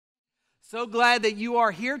So glad that you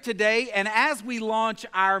are here today. And as we launch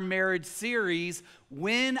our marriage series,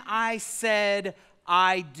 When I Said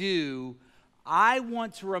I Do, I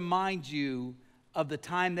want to remind you of the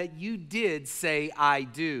time that you did say I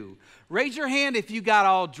do. Raise your hand if you got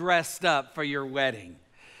all dressed up for your wedding.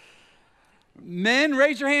 Men,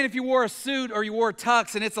 raise your hand if you wore a suit or you wore a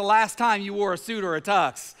tux and it's the last time you wore a suit or a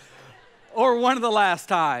tux. Or one of the last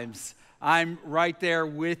times. I'm right there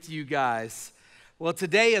with you guys. Well,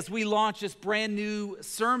 today as we launch this brand new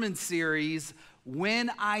sermon series,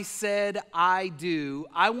 When I Said I Do,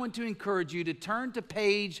 I want to encourage you to turn to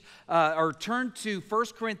turn to 1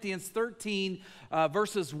 Corinthians 13,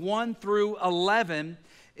 verses 1 through 11.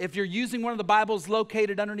 If you're using one of the Bibles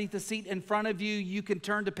located underneath the seat in front of you, you can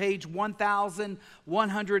turn to page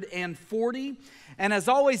 1140. And as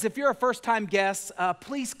always, if you're a first-time guest,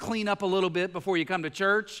 please clean up a little bit before you come to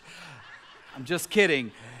church. I'm just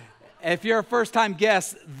kidding. If you're a first-time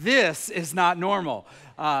guest, this is not normal.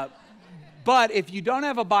 But if you don't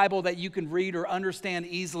have a Bible that you can read or understand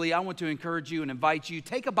easily, I want to encourage you and invite you,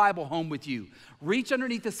 take a Bible home with you. Reach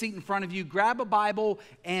underneath the seat in front of you, grab a Bible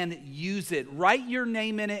and use it. Write your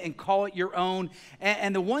name in it and call it your own.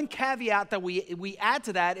 And the one caveat that we add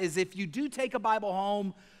to that is if you do take a Bible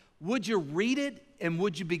home, would you read it and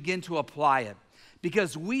would you begin to apply it?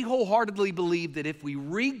 Because we wholeheartedly believe that if we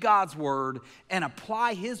read God's Word and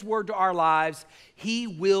apply His Word to our lives, He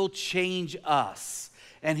will change us.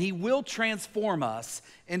 And He will transform us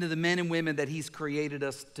into the men and women that He's created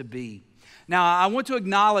us to be. Now, I want to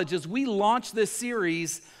acknowledge as we launch this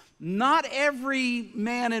series, not every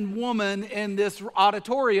man and woman in this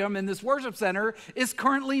auditorium, in this worship center, is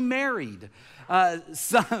currently married.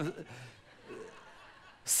 Some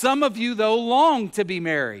of you, though, long to be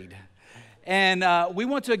married. And we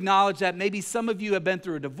want to acknowledge that maybe some of you have been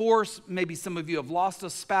through a divorce, maybe some of you have lost a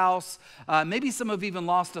spouse, maybe some have even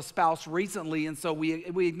lost a spouse recently, and so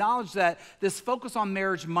we acknowledge that this focus on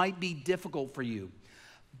marriage might be difficult for you.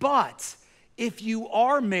 But if you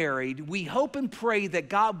are married, we hope and pray that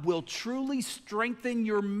God will truly strengthen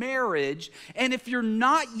your marriage. And if you're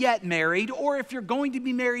not yet married, or if you're going to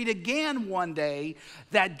be married again one day,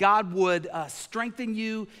 that God would strengthen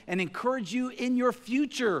you and encourage you in your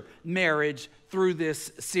future marriage through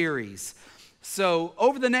this series. So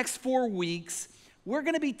over the next 4 weeks, we're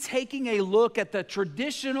going to be taking a look at the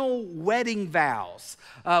traditional wedding vows,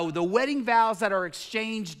 the wedding vows that are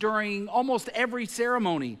exchanged during almost every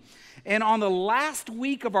ceremony. And on the last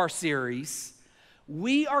week of our series,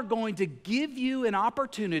 we are going to give you an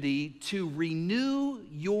opportunity to renew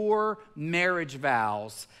your marriage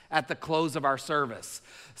vows at the close of our service.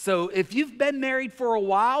 So if you've been married for a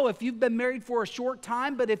while, if you've been married for a short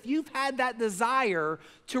time, but if you've had that desire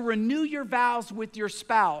to renew your vows with your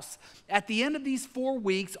spouse, at the end of these 4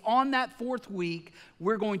 weeks, on that 4th week,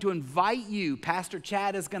 we're going to invite you. Pastor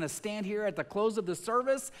Chad is going to stand here at the close of the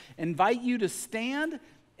service, invite you to stand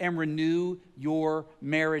and renew your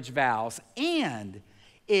marriage vows. And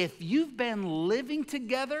if you've been living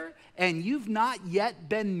together and you've not yet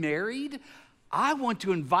been married, I want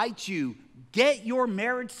to invite you, get your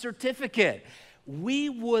marriage certificate. We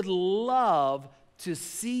would love to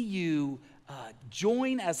see you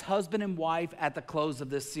join as husband and wife at the close of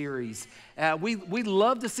this series. We'd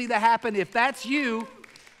love to see that happen. If that's you,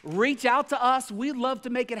 reach out to us. We'd love to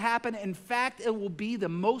make it happen. In fact, it will be the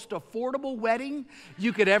most affordable wedding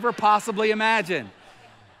you could ever possibly imagine.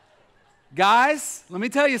 Guys, let me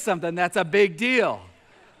tell you something. That's a big deal.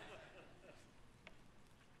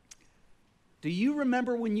 Do you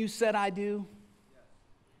remember when you said I do?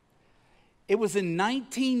 It was in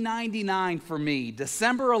 1999 for me.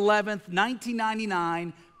 December 11th,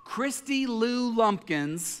 1999, Christy Lou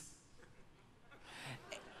Lumpkins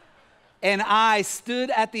and I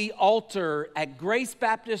stood at the altar at Grace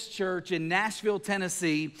Baptist Church in Nashville,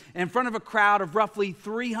 Tennessee, in front of a crowd of roughly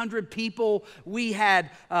 300 people. We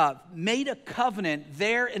had made a covenant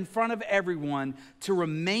there in front of everyone to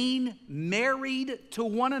remain married to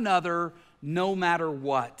one another no matter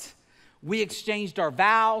what. We exchanged our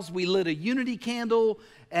vows, we lit a unity candle,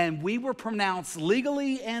 and we were pronounced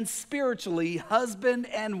legally and spiritually husband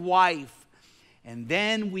and wife. And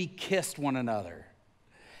then we kissed one another.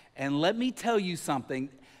 And let me tell you something,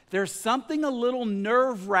 there's something a little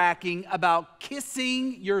nerve-wracking about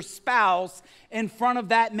kissing your spouse in front of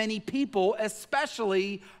that many people,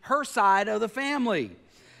 especially her side of the family.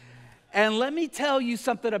 And let me tell you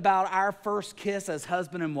something about our first kiss as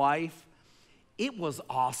husband and wife. It was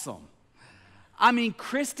awesome. I mean,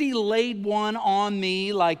 Christy laid one on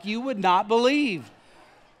me like you would not believe.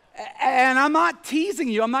 And I'm not teasing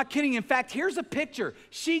you, I'm not kidding. In fact, here's a picture.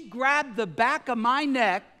 She grabbed the back of my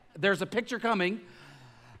neck. There's a picture coming.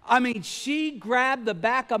 I mean, she grabbed the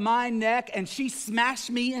back of my neck and she smashed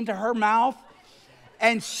me into her mouth.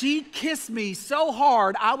 And she kissed me so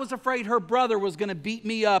hard, I was afraid her brother was going to beat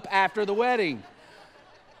me up after the wedding.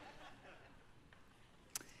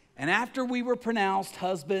 And after we were pronounced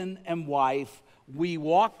husband and wife, we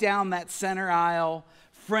walked down that center aisle,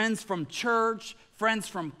 friends from church, friends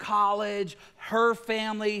from college, her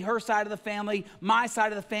family, her side of the family, my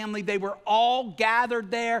side of the family, they were all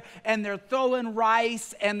gathered there, and they're throwing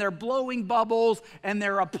rice, and they're blowing bubbles, and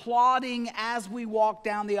they're applauding as we walk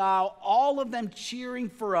down the aisle, all of them cheering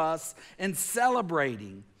for us and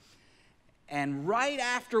celebrating. And right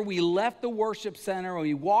after we left the worship center, and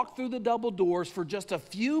we walked through the double doors for just a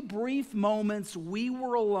few brief moments, we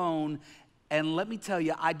were alone, and let me tell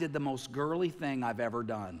you, I did the most girly thing I've ever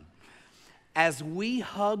done. As we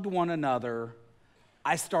hugged one another,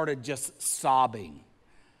 I started just sobbing.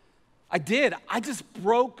 I did. I just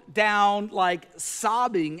broke down like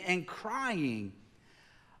sobbing and crying.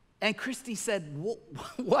 And Christy said,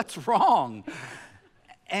 "What's wrong?"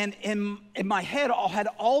 And in my head, I had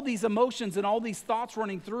all these emotions and all these thoughts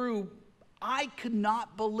running through. I could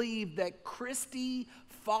not believe that Christy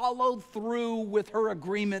followed through with her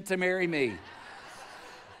agreement to marry me.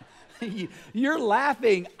 You're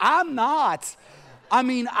laughing. I'm not. I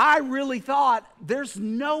mean, I really thought there's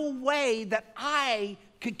no way that I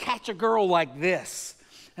could catch a girl like this.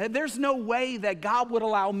 There's no way that God would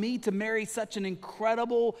allow me to marry such an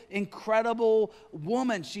incredible, incredible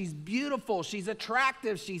woman. She's beautiful. She's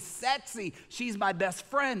attractive. She's sexy. She's my best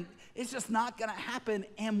friend. It's just not going to happen.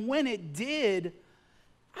 And when it did,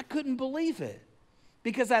 I couldn't believe it.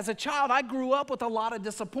 Because as a child, I grew up with a lot of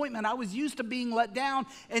disappointment. I was used to being let down.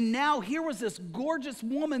 And now here was this gorgeous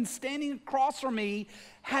woman standing across from me,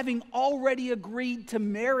 having already agreed to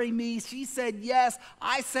marry me. She said yes.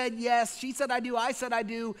 I said yes. She said I do. I said I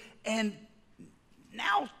do. And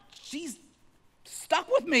now she's stuck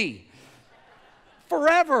with me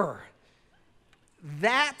forever.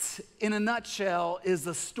 That, in a nutshell, is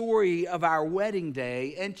the story of our wedding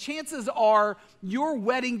day. And chances are your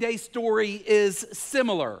wedding day story is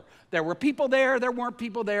similar. There were people there, there weren't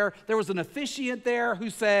people there. There was an officiant there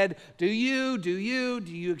who said, do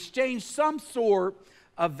you exchange some sort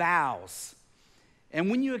of vows?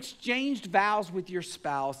 And when you exchanged vows with your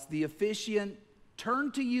spouse, the officiant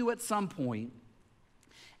turned to you at some point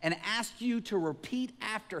and asked you to repeat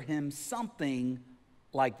after him something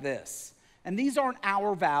like this. And these aren't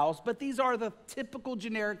our vows, but these are the typical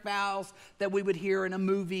generic vows that we would hear in a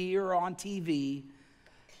movie or on TV.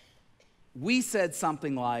 We said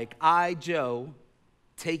something like, I, Joe,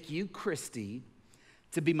 take you, Christy,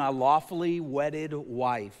 to be my lawfully wedded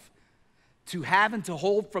wife, to have and to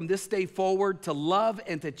hold from this day forward, to love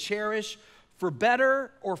and to cherish, for better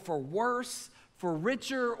or for worse, for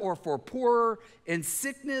richer or for poorer, in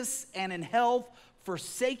sickness and in health,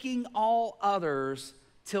 forsaking all others,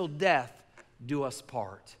 till death do us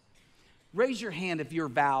part. Raise your hand if your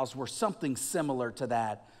vows were something similar to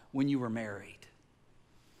that when you were married.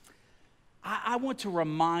 I want to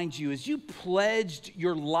remind you, as you pledged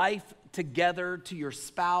your life together to your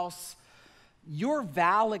spouse, your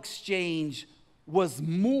vow exchange was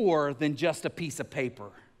more than just a piece of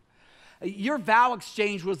paper. Your vow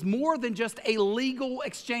exchange was more than just a legal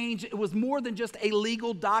exchange. It was more than just a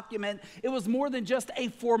legal document. It was more than just a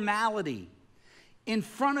formality. In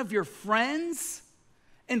front of your friends,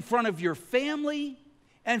 in front of your family,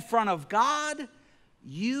 in front of God,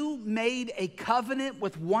 you made a covenant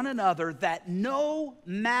with one another that no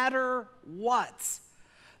matter what,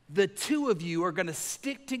 the two of you are going to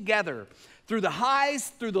stick together through the highs,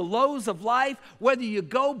 through the lows of life, whether you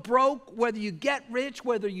go broke, whether you get rich,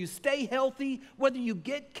 whether you stay healthy, whether you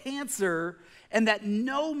get cancer, and that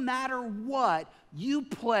no matter what, you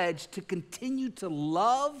pledge to continue to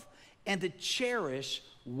love and to cherish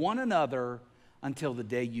one another until the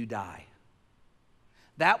day you die.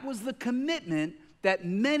 That was the commitment that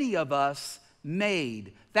many of us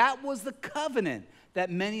made. That was the covenant that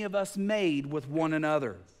many of us made with one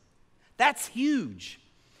another. That's huge.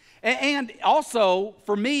 And also,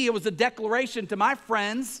 for me, it was a declaration to my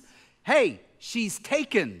friends, hey, she's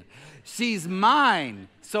taken. She's mine.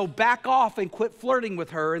 So back off and quit flirting with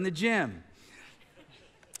her in the gym.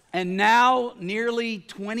 And now, nearly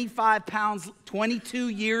 25 pounds, 22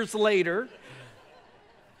 years later,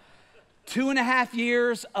 2.5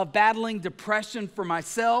 years of battling depression for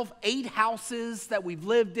myself, 8 houses that we've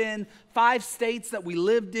lived in, 5 states that we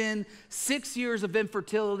lived in, 6 years of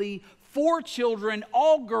infertility, 4 children,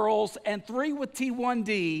 all girls, and 3 with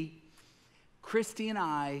T1D, Christy and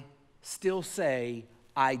I still say,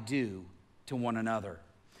 I do to one another.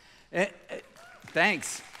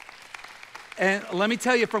 Thanks. And let me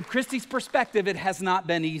tell you, from Christy's perspective, it has not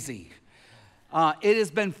been easy. It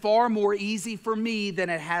has been far more easy for me than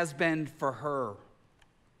it has been for her.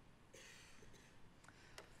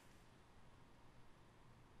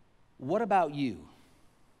 What about you?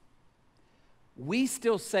 We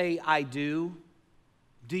still say, I do.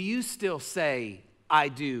 Do you still say, I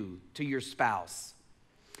do to your spouse?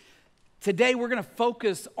 Today, we're going to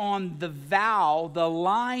focus on the vow, the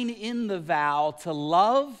line in the vow to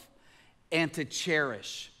love and to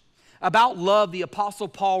cherish. About love, the Apostle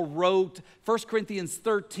Paul wrote 1 Corinthians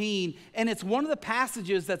 13, and it's one of the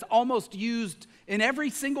passages that's almost used in every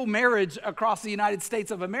single marriage across the United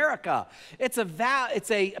States of America. It's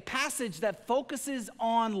a passage that focuses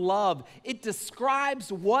on love. It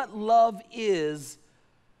describes what love is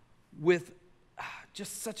with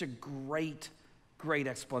just such a great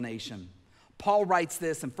explanation. Paul writes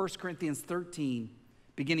this in 1 Corinthians 13,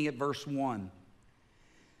 beginning at verse 1.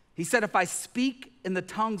 He said, if I speak in the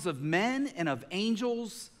tongues of men and of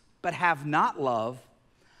angels, but have not love,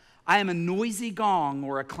 I am a noisy gong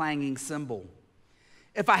or a clanging cymbal.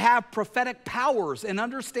 If I have prophetic powers and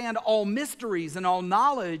understand all mysteries and all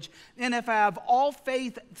knowledge, and if I have all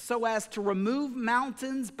faith so as to remove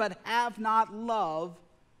mountains, but have not love,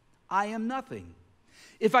 I am nothing.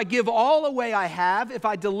 If I give all away I have, if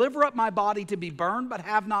I deliver up my body to be burned, but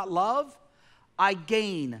have not love, I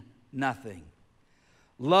gain nothing.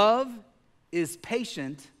 Love is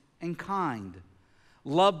patient and kind.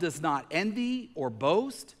 Love does not envy or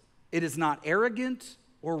boast. It is not arrogant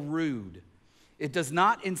or rude. It does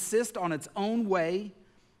not insist on its own way.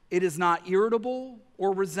 It is not irritable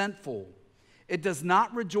or resentful. It does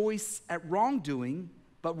not rejoice at wrongdoing,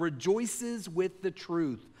 but rejoices with the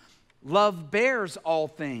truth. Love bears all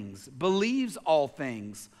things, believes all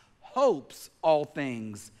things, hopes all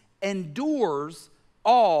things, endures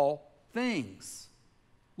all things.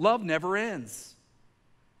 Love never ends.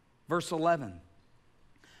 Verse 11.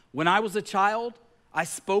 When I was a child, I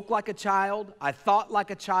spoke like a child, I thought like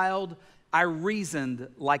a child, I reasoned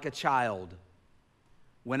like a child.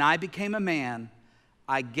 When I became a man,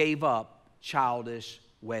 I gave up childish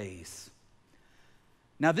ways.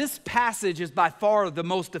 Now, this passage is by far the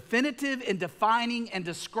most definitive in defining and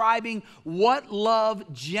describing what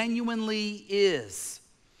love genuinely is.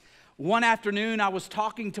 One afternoon, I was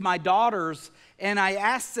talking to my daughters, and I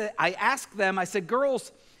asked them, I said,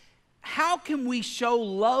 girls, how can we show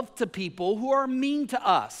love to people who are mean to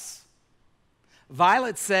us?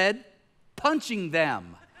 Violet said, punching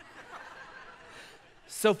them.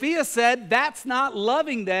 Sophia said, that's not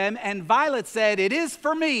loving them, and Violet said, it is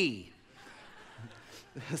for me.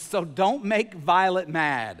 So don't make Violet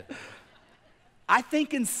mad. I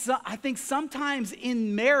think sometimes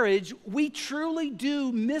in marriage, we truly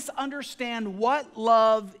do misunderstand what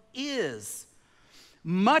love is.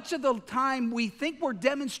 Much of the time, we think we're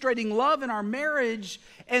demonstrating love in our marriage,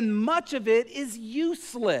 and much of it is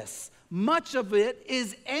useless. Much of it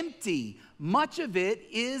is empty. Much of it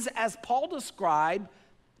is, as Paul described,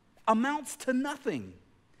 amounts to nothing.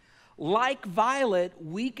 Like Violet,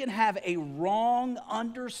 we can have a wrong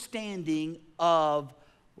understanding of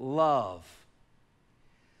love.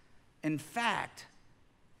 In fact,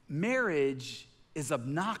 marriage is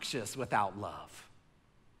obnoxious without love.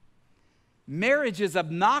 Marriage is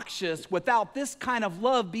obnoxious without this kind of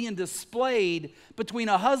love being displayed between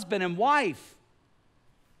a husband and wife.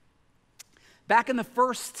 Back in the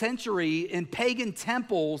first century, in pagan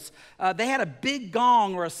temples, they had a big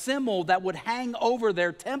gong or a cymbal that would hang over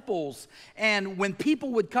their temples. And when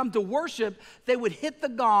people would come to worship, they would hit the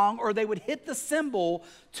gong or they would hit the cymbal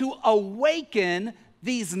to awaken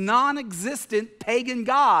these non-existent pagan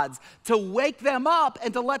gods, to wake them up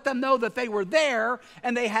and to let them know that they were there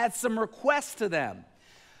and they had some requests to them.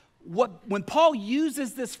 When Paul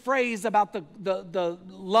uses this phrase about the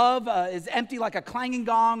love is empty like a clanging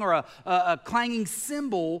gong or a clanging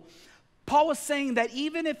cymbal, Paul was saying that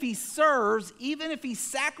even if he serves, even if he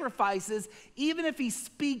sacrifices, even if he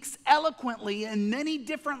speaks eloquently in many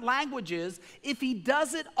different languages, if he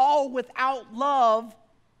does it all without love,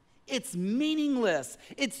 it's meaningless.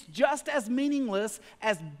 It's just as meaningless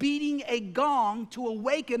as beating a gong to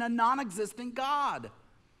awaken a non-existent God.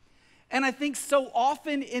 And I think so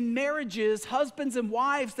often in marriages, husbands and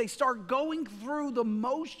wives, they start going through the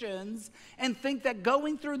motions and think that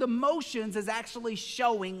going through the motions is actually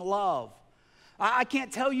showing love. I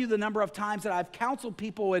can't tell you the number of times that I've counseled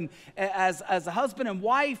people as a husband and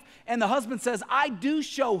wife, and the husband says, I do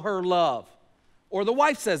show her love. Or the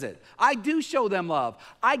wife says it, I do show them love.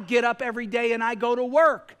 I get up every day and I go to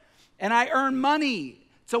work and I earn money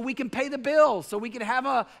so we can pay the bills, so we can have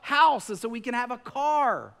a house, and so we can have a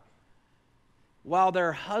car. while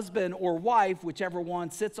their husband or wife, whichever one,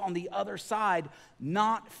 sits on the other side,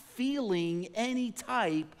 not feeling any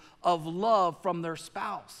type of love from their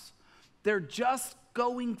spouse. They're just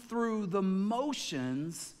going through the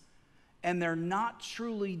motions, and they're not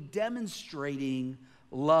truly demonstrating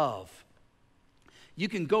love. You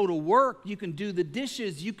can go to work, you can do the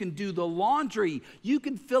dishes, you can do the laundry, you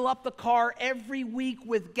can fill up the car every week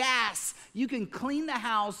with gas, you can clean the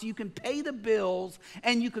house, you can pay the bills,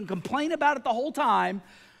 and you can complain about it the whole time,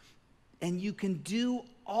 and you can do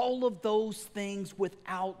all of those things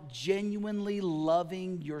without genuinely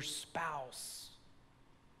loving your spouse.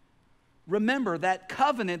 Remember, that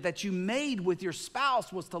covenant that you made with your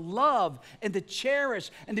spouse was to love and to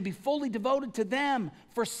cherish and to be fully devoted to them,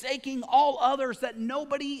 forsaking all others, that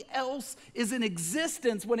nobody else is in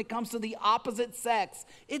existence when it comes to the opposite sex.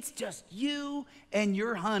 It's just you and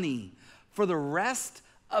your honey for the rest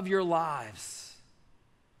of your lives.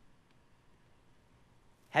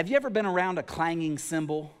 Have you ever been around a clanging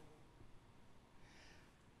cymbal?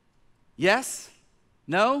 Yes?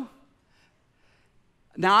 No?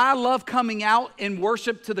 Now, I love coming out in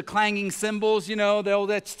worship to the clanging cymbals, you know,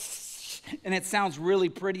 and it sounds really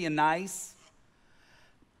pretty and nice.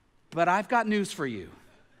 But I've got news for you.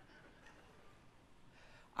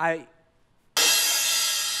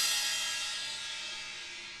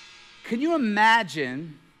 Can you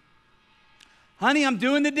imagine, honey, I'm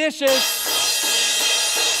doing the dishes.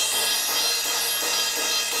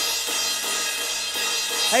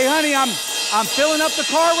 Hey, honey, I'm filling up the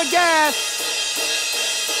car with gas.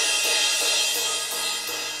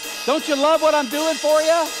 Don't you love what I'm doing for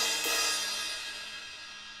you?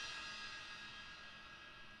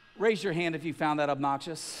 Raise your hand if you found that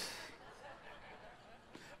obnoxious.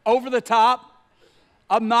 Over the top,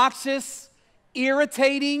 obnoxious,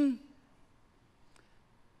 irritating.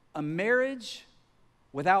 A marriage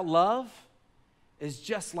without love is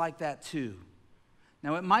just like that too.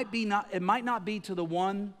 Now it might not be to the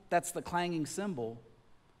one that's the clanging cymbal,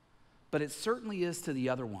 but it certainly is to the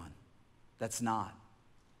other one that's not.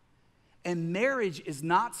 And marriage is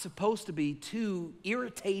not supposed to be two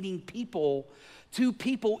irritating people, two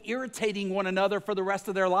people irritating one another for the rest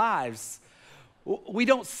of their lives. We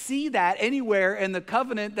don't see that anywhere in the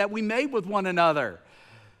covenant that we made with one another.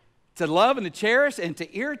 To love and to cherish and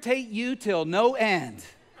to irritate you till no end.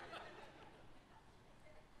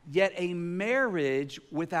 Yet a marriage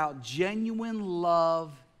without genuine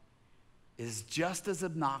love is just as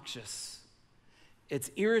obnoxious.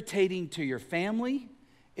 It's irritating to your family.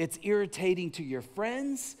 It's irritating to your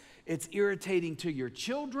friends, it's irritating to your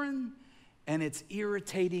children, and it's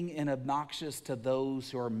irritating and obnoxious to those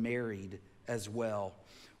who are married as well.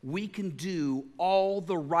 We can do all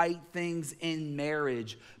the right things in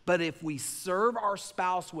marriage, but if we serve our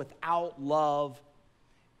spouse without love,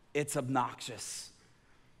 it's obnoxious.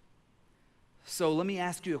 So let me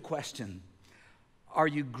ask you a question. Are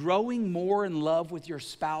you growing more in love with your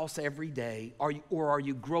spouse every day, or are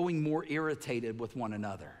you growing more irritated with one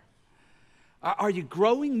another? Are you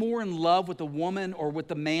growing more in love with the woman or with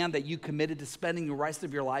the man that you committed to spending the rest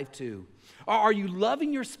of your life to? Or are you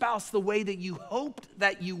loving your spouse the way that you hoped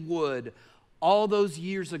that you would all those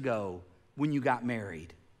years ago when you got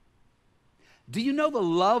married? Do you know the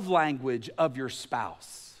love language of your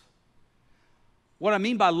spouse? What I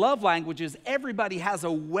mean by love language is everybody has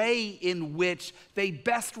a way in which they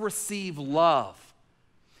best receive love.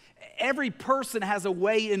 Every person has a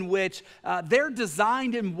way in which they're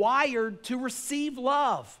designed and wired to receive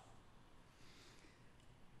love.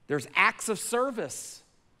 There's acts of service.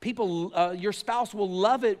 Your spouse will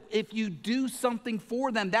love it if you do something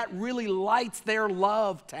for them. That really lights their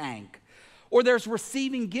love tank. Or there's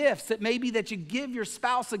receiving gifts. It may be that you give your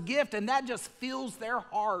spouse a gift and that just fills their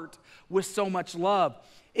heart with so much love.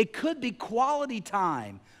 It could be quality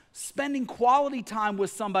time, spending quality time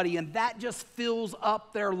with somebody, and that just fills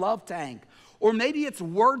up their love tank. Or maybe it's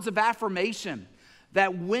words of affirmation,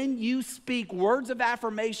 that when you speak words of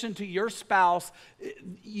affirmation to your spouse,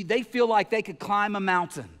 they feel like they could climb a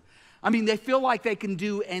mountain. I mean, they feel like they can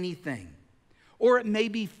do anything. Or it may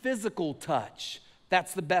be physical touch.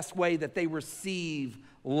 That's the best way that they receive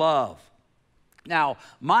love. Now,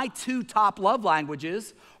 my two top love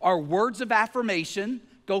languages are words of affirmation.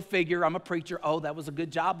 Go figure, I'm a preacher. Oh, that was a good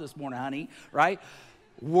job this morning, honey, right?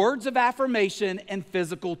 Words of affirmation and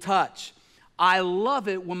physical touch. I love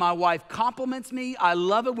it when my wife compliments me. I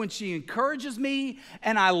love it when she encourages me.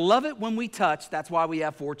 And I love it when we touch. That's why we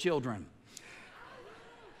have 4 children.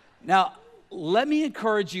 Now, let me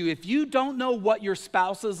encourage you, if you don't know what your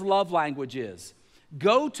spouse's love language is,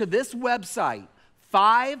 go to this website,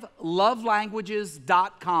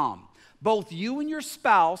 5lovelanguages.com. Both you and your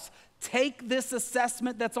spouse Take this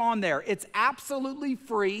assessment that's on there. It's absolutely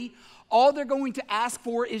free. All they're going to ask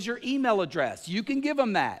for is your email address. You can give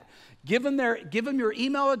them that. Give them your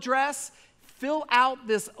email address. Fill out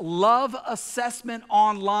this love assessment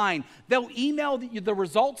online. They'll email the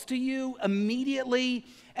results to you immediately,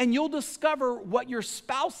 and you'll discover what your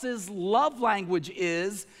spouse's love language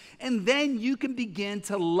is, and then you can begin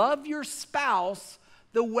to love your spouse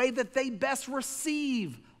the way that they best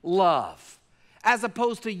receive love, as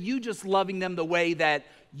opposed to you just loving them the way that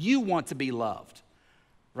you want to be loved.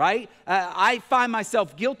 Right? I find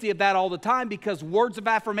myself guilty of that all the time because words of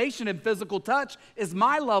affirmation and physical touch is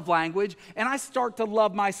my love language, and I start to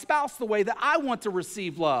love my spouse the way that I want to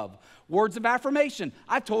receive love. Words of affirmation.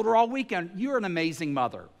 I told her all weekend, you're an amazing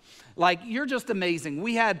mother. Like, you're just amazing.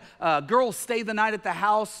 We had girls stay the night at the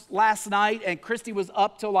house last night, and Christy was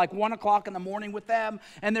up till like 1 o'clock in the morning with them,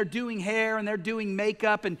 and they're doing hair and they're doing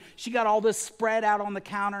makeup, and she got all this spread out on the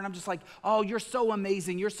counter, and I'm just like, oh, you're so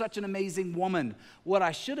amazing. You're such an amazing woman. What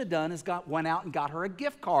I should have done is went out and got her a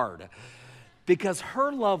gift card, because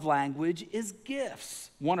her love language is gifts.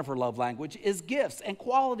 One of her love language is gifts and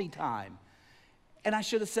quality time. And I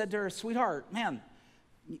should have said to her, sweetheart, man,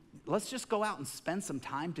 let's just go out and spend some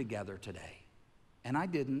time together today. And I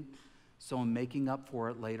didn't, so I'm making up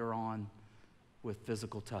for it later on with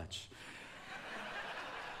physical touch.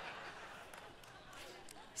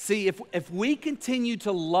 See, if we continue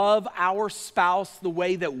to love our spouse the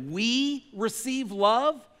way that we receive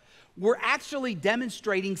love, we're actually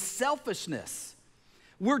demonstrating selfishness.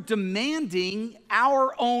 We're demanding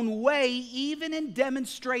our own way, even in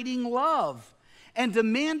demonstrating love. And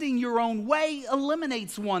demanding your own way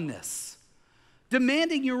eliminates oneness.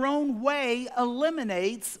 Demanding your own way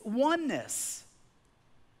eliminates oneness.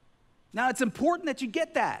 Now, it's important that you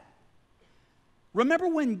get that. Remember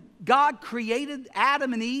when God created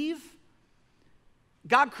Adam and Eve?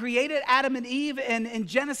 God created Adam and Eve, and in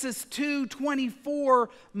Genesis 2:24,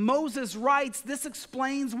 Moses writes, this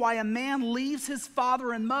explains why a man leaves his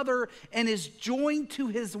father and mother and is joined to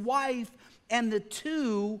his wife, and the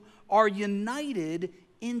two are united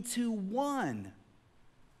into one.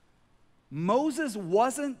 Moses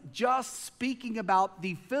wasn't just speaking about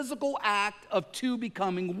the physical act of two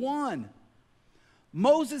becoming one.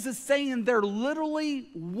 Moses is saying they're literally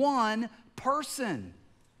one person.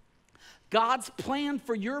 God's plan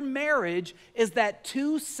for your marriage is that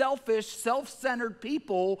two selfish, self-centered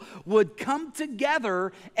people would come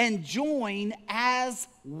together and join as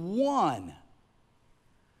one.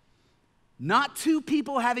 Not two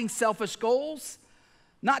people having selfish goals,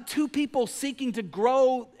 not two people seeking to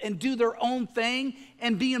grow and do their own thing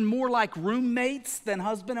and being more like roommates than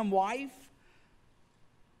husband and wife.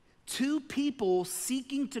 Two people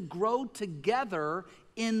seeking to grow together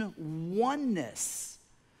in oneness.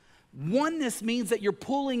 Oneness means that you're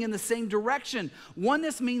pulling in the same direction.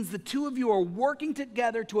 Oneness means the two of you are working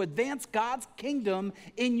together to advance God's kingdom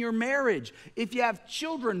in your marriage. If you have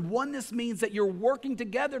children, oneness means that you're working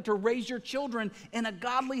together to raise your children in a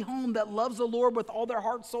godly home that loves the Lord with all their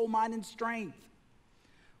heart, soul, mind, and strength.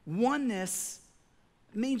 Oneness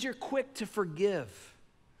means you're quick to forgive.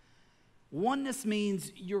 Oneness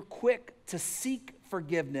means you're quick to seek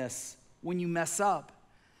forgiveness when you mess up.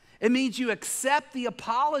 It means you accept the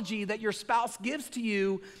apology that your spouse gives to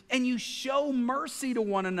you and you show mercy to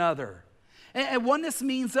one another. And oneness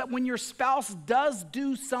means that when your spouse does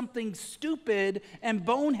do something stupid and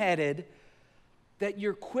boneheaded, that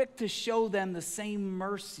you're quick to show them the same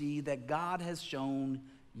mercy that God has shown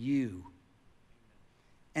you.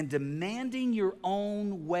 And demanding your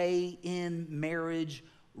own way in marriage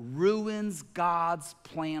ruins God's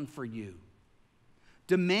plan for you.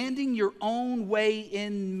 Demanding your own way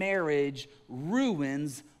in marriage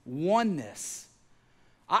ruins oneness.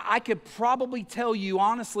 I could probably tell you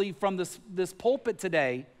honestly from this pulpit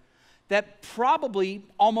today that probably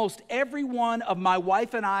almost every one of my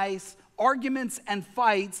wife and I's arguments and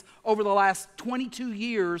fights over the last 22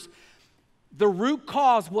 years, the root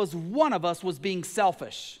cause was one of us was being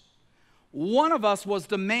selfish. One of us was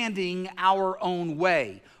demanding our own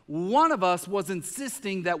way. One of us was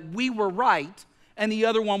insisting that we were right and the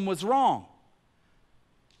other one was wrong.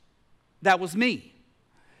 That was me.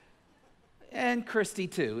 And Christy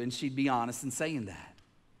too, and she'd be honest in saying that.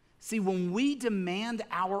 See, when we demand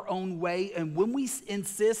our own way and when we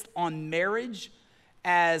insist on marriage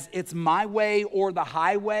as it's my way or the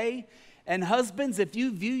highway, and husbands, if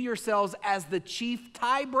you view yourselves as the chief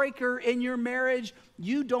tiebreaker in your marriage,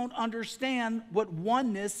 you don't understand what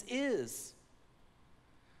oneness is.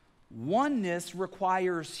 Oneness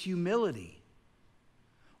requires humility.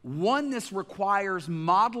 Oneness requires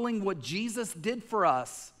modeling what Jesus did for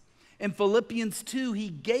us In Philippians 2, he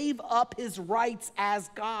gave up his rights as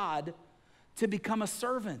God to become a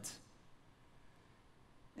servant.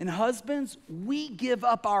 And husbands, we give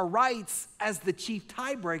up our rights as the chief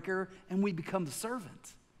tiebreaker and we become the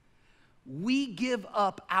servant. We give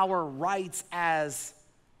up our rights as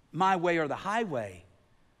my way or the highway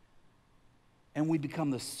and we become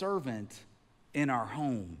the servant in our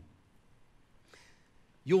home.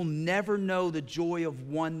 You'll never know the joy of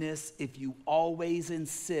oneness if you always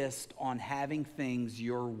insist on having things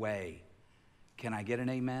your way. Can I get an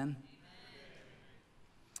amen?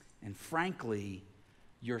 And frankly,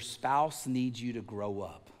 your spouse needs you to grow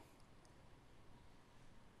up.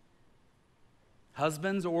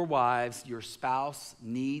 Husbands or wives, your spouse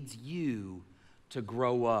needs you to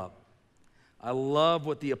grow up. I love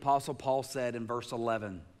what the Apostle Paul said in verse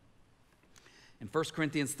 11. In 1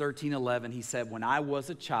 Corinthians 13:11, he said, when I was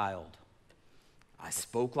a child, I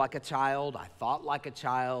spoke like a child, I thought like a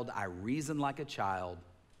child, I reasoned like a child.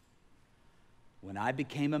 When I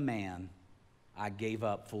became a man, I gave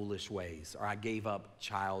up foolish ways, or I gave up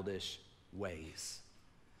childish ways.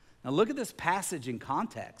 Now look at this passage in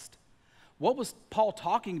context. What was Paul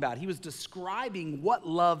talking about? He was describing what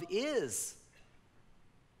love is.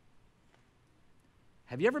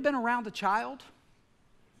 Have you ever been around a child?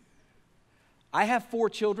 I have 4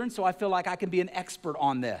 children, so I feel like I can be an expert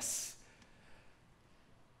on this.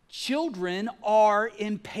 Children are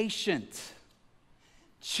impatient.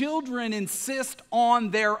 Children insist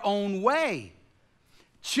on their own way.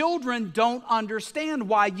 Children don't understand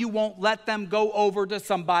why you won't let them go over to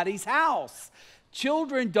somebody's house.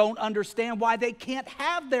 Children don't understand why they can't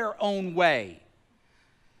have their own way.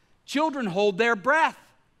 Children hold their breath.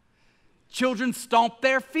 Children stomp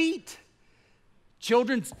their feet.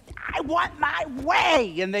 Children, I want my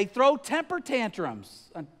way, and they throw temper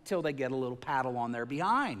tantrums until they get a little paddle on their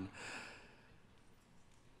behind.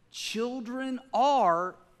 Children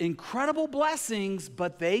are incredible blessings,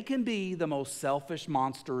 but they can be the most selfish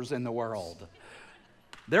monsters in the world.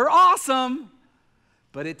 They're awesome,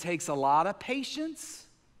 but it takes a lot of patience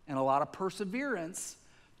and a lot of perseverance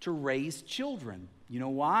to raise children. You know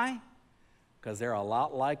why? Because they're a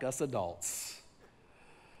lot like us adults.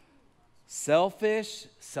 Selfish,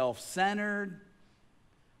 self-centered.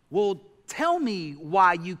 Well, tell me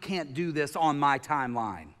why you can't do this on my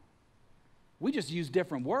timeline. We just use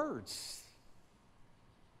different words.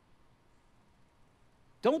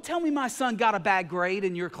 Don't tell me my son got a bad grade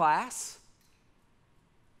in your class.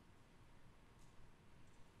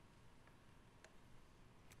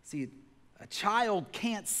 See, a child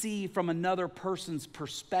can't see from another person's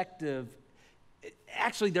perspective.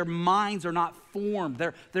 Actually, their minds are not formed.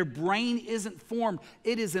 Their brain isn't formed.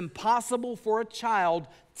 It is impossible for a child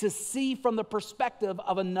to see from the perspective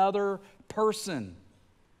of another person.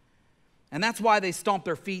 And that's why they stomp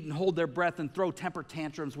their feet and hold their breath and throw temper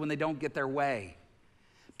tantrums when they don't get their way.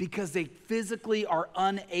 Because they physically are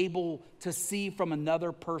unable to see from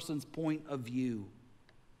another person's point of view.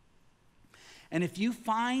 And if you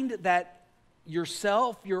find that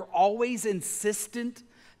yourself, you're always insistent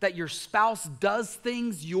that your spouse does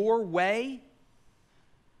things your way,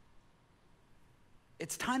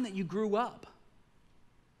 it's time that you grew up.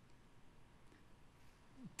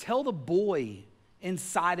 Tell the boy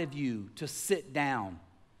inside of you to sit down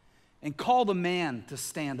and call the man to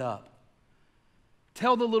stand up.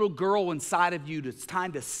 Tell the little girl inside of you that it's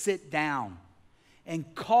time to sit down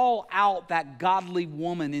and call out that godly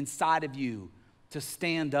woman inside of you to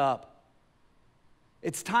stand up.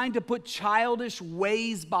 It's time to put childish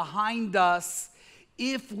ways behind us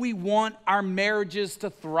if we want our marriages to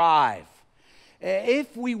thrive.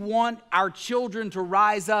 If we want our children to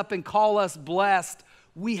rise up and call us blessed,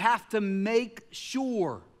 we have to make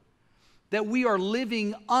sure that we are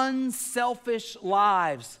living unselfish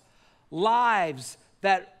lives, lives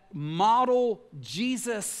that model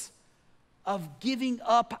Jesus of giving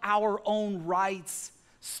up our own rights.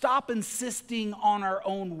 Stop insisting on our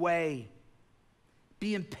own way.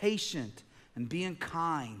 Being patient and being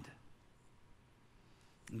kind.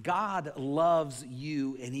 God loves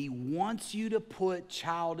you and He wants you to put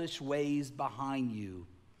childish ways behind you.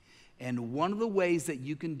 And one of the ways that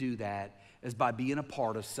you can do that is by being a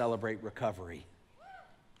part of Celebrate Recovery.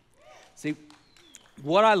 See,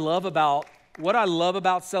 what I love about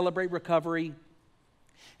Celebrate Recovery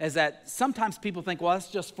is that sometimes people think, well, that's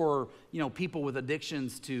just for, people with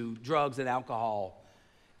addictions to drugs and alcohol.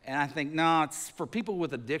 And I think, no, it's for people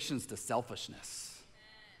with addictions to selfishness.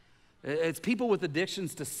 It's people with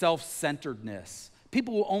addictions to self-centeredness.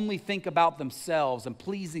 People who only think about themselves and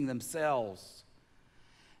pleasing themselves.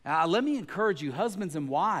 Let me encourage you, husbands and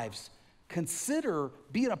wives, consider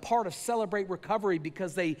being a part of Celebrate Recovery,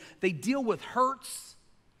 because they deal with hurts,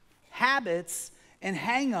 habits, and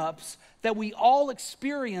hang-ups that we all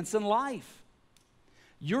experience in life.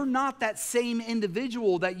 You're not that same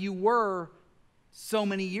individual that you were so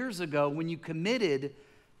many years ago when you committed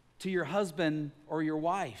to your husband or your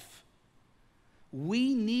wife.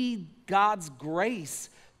 We need God's grace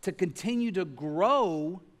to continue to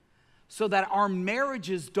grow so that our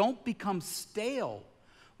marriages don't become stale.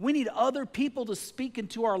 We need other people to speak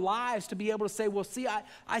into our lives to be able to say, well, see,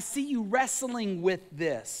 I see you wrestling with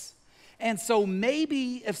this. And so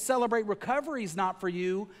maybe if Celebrate Recovery is not for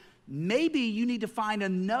you, maybe you need to find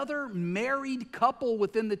another married couple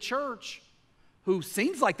within the church who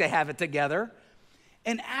seems like they have it together,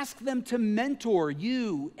 and ask them to mentor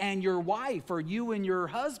you and your wife, or you and your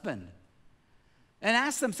husband. And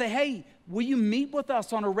ask them, say, hey, will you meet with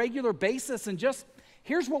us on a regular basis, and just,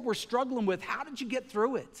 here's what we're struggling with. How did you get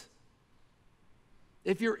through it?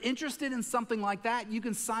 If you're interested in something like that, you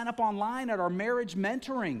can sign up online at our marriage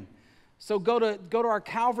mentoring. So go to our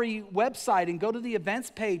Calvary website and go to the events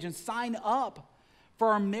page and sign up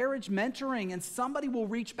for our marriage mentoring, and somebody will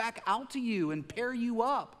reach back out to you and pair you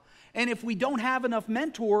up. And if we don't have enough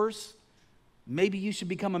mentors, maybe you should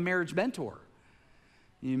become a marriage mentor.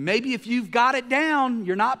 Maybe if you've got it down,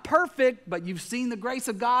 you're not perfect, but you've seen the grace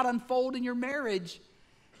of God unfold in your marriage,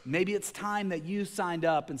 maybe it's time that you signed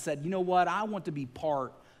up and said, you know what, I want to be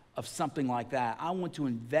part of something like that. I want to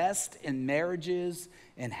invest in marriages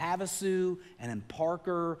in Havasu and in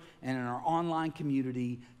Parker and in our online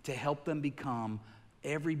community to help them become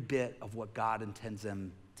every bit of what God intends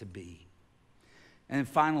them to be. And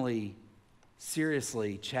finally,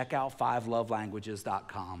 seriously, check out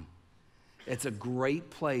 5lovelanguages.com. It's a great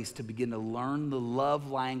place to begin to learn the love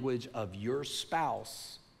language of your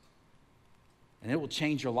spouse, and it will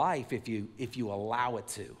change your life if you allow it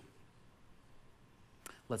to.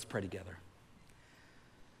 Let's pray together.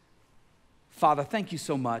 Father, thank you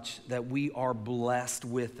so much that we are blessed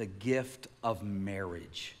with the gift of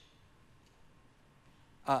marriage.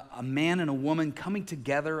 A man and a woman coming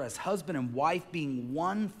together as husband and wife, being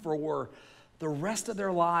one for the rest of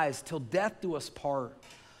their lives till death do us part.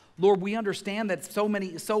 Lord, we understand that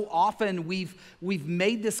so often we've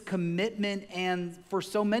made this commitment, and for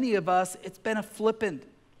so many of us, it's been a flippant,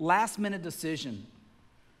 last-minute decision.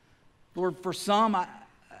 Lord, for some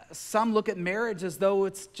look at marriage as though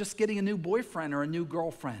it's just getting a new boyfriend or a new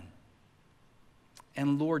girlfriend.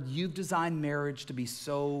 And Lord, you've designed marriage to be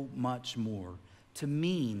so much more, to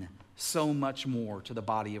mean so much more to the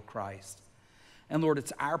body of Christ. And Lord,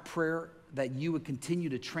 it's our prayer that you would continue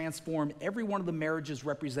to transform every one of the marriages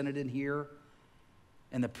represented in here,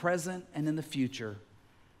 in the present and in the future.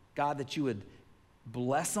 God, that you would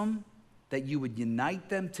bless them, that you would unite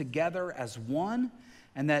them together as one,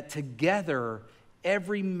 and that together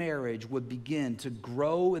every marriage would begin to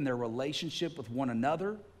grow in their relationship with one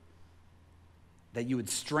another, that you would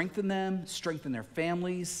strengthen them, strengthen their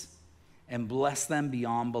families, and bless them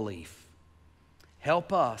beyond belief.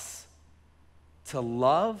 Help us to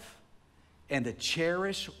love and to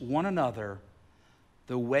cherish one another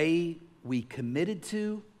the way we committed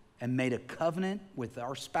to and made a covenant with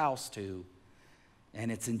our spouse to.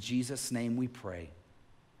 And it's in Jesus' name we pray.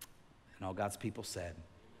 And all God's people said,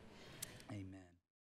 amen.